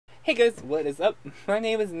Hey guys, what is up? My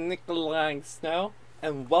name is NikolaiSnow,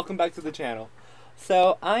 and welcome back to the channel.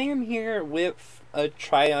 So, I am here with a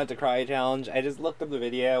Try Not to Cry challenge. I just looked up the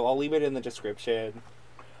video, I'll leave it in the description.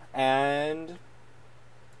 And,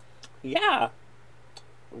 yeah.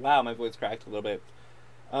 Wow, my voice cracked a little bit.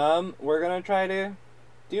 We're gonna try to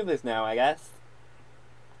do this now, I guess.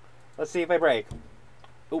 Let's see if I break.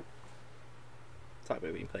 Oop. Stop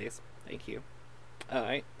moving, please. Thank you.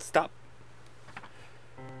 Alright, stop.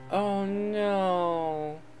 Oh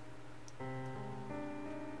no.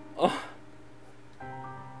 Oh.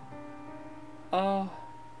 Oh.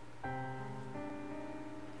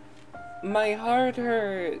 My heart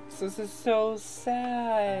hurts. This is so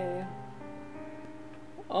sad.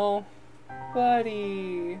 Oh,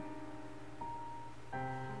 buddy.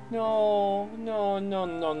 No, no, no,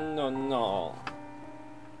 no, no, no.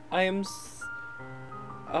 I am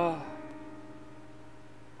oh.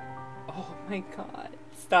 Oh my god.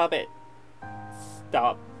 Stop it.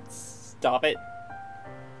 Stop. Stop it.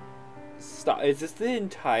 Stop. Is this the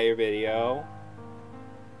entire video?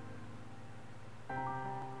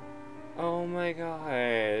 Oh my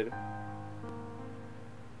god.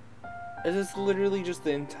 Is this literally just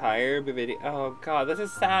the entire video? Oh god, this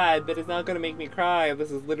is sad, but it's not gonna make me cry.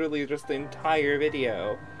 This is literally just the entire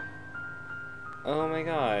video. Oh my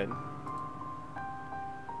god.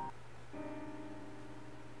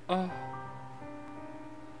 Oh.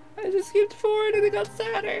 I just skipped forward and it got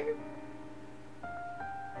sadder.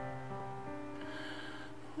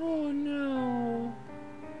 Oh no.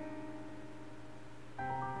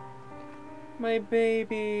 My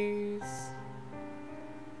babies.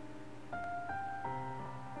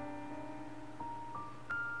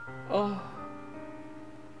 Oh.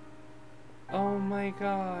 Oh my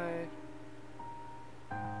god.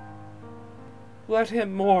 Let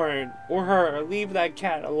him mourn, or her. Leave that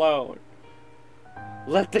cat alone.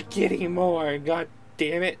 Let the kitty mourn, god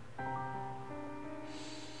damn it.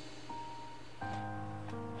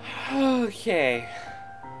 Okay.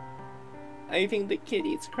 I think the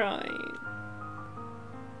kitty's crying.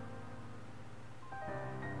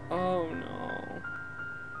 Oh no.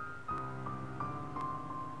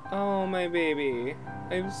 Oh my baby.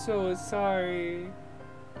 I'm so sorry.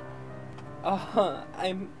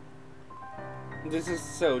 This is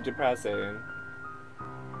so depressing.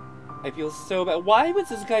 I feel so bad. Why was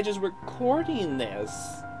this guy just recording this?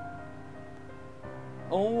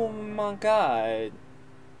 Oh my god.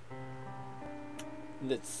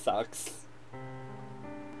 This sucks.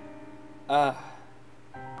 Oh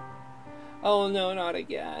no, not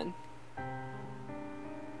again.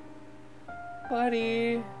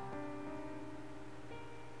 Buddy.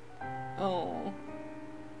 Oh.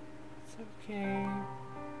 It's okay.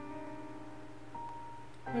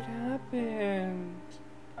 What happened?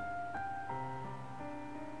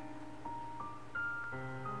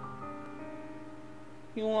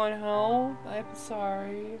 You want help? I'm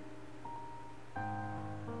sorry.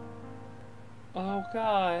 Oh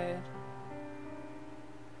god.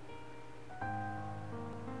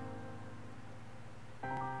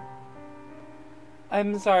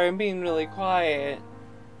 I'm sorry, I'm being really quiet.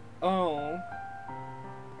 Oh.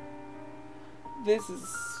 This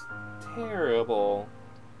is terrible.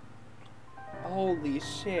 Holy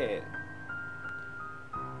shit.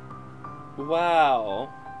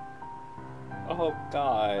 Wow. Oh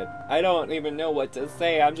god. I don't even know what to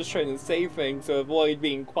say. I'm just trying to say things to avoid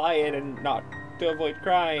being quiet and not to avoid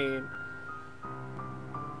crying.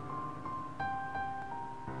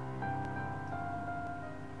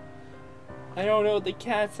 I don't know, the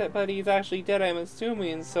cat said Buddy's actually dead, I'm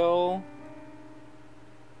assuming, so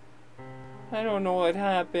I don't know what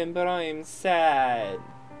happened, but I'm sad.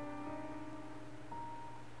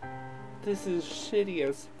 This is shitty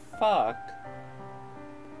as fuck.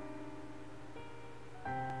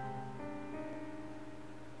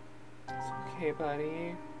 It's okay,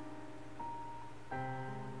 buddy.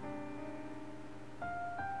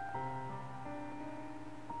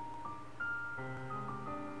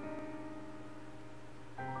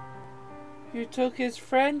 You took his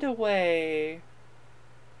friend away.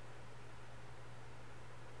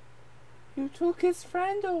 You took his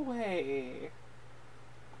friend away.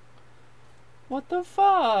 What the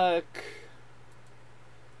fuck?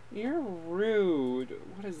 You're rude.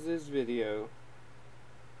 What is this video?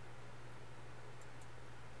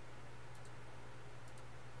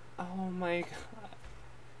 Oh my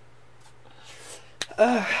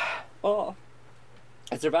god. Oh.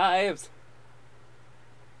 I survived.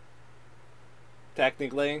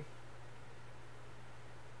 Technically.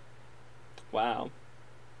 Wow.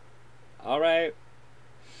 Alright.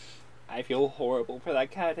 I feel horrible for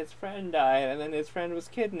that cat. His friend died, and then his friend was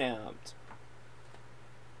kidnapped.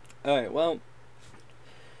 Alright, well,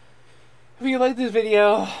 if you liked this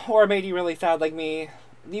video, or made you really sad like me,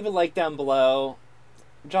 leave a like down below.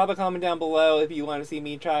 Drop a comment down below if you want to see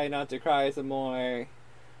me try not to cry some more.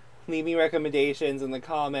 Leave me recommendations in the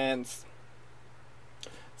comments.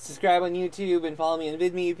 Subscribe on YouTube and follow me on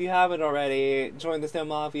VidMe if you haven't already. Join the Snow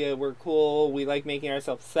Mafia. We're cool. We like making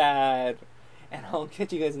ourselves sad. And I'll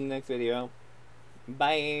catch you guys in the next video.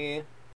 Bye.